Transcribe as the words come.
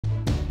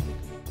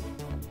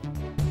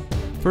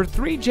For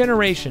 3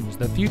 generations,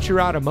 the Future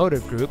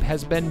Automotive Group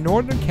has been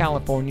Northern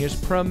California's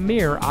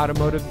premier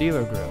automotive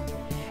dealer group.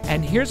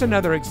 And here's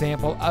another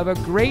example of a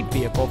great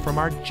vehicle from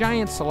our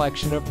giant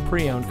selection of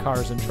pre-owned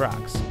cars and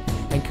trucks,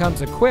 and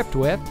comes equipped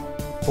with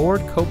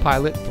Ford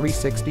Copilot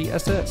 360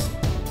 Assist,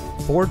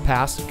 Ford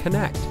Pass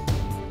Connect,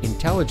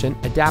 Intelligent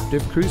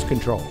Adaptive Cruise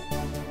Control,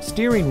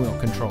 Steering Wheel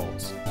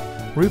Controls,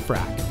 Roof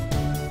Rack,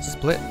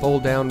 Split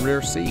Fold-Down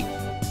Rear Seat,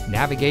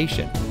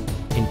 Navigation,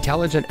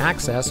 Intelligent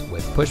Access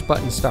with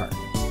Push-Button Start,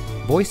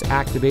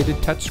 Voice-Activated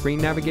Touchscreen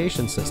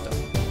Navigation System,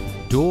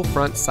 Dual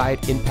Front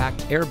Side Impact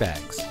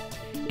Airbags,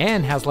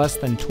 and has less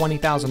than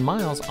 20,000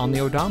 miles on the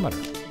odometer.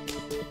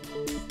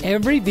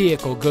 Every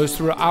vehicle goes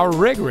through our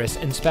rigorous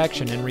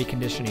inspection and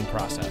reconditioning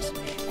process.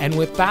 And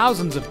with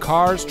thousands of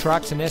cars,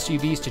 trucks, and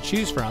SUVs to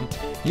choose from,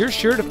 you're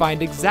sure to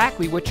find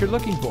exactly what you're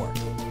looking for.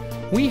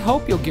 We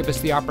hope you'll give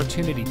us the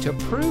opportunity to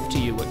prove to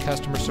you what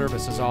customer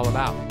service is all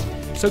about.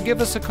 So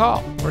give us a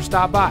call or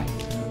stop by.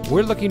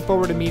 We're looking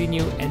forward to meeting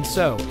you, and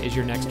so is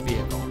your next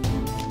vehicle.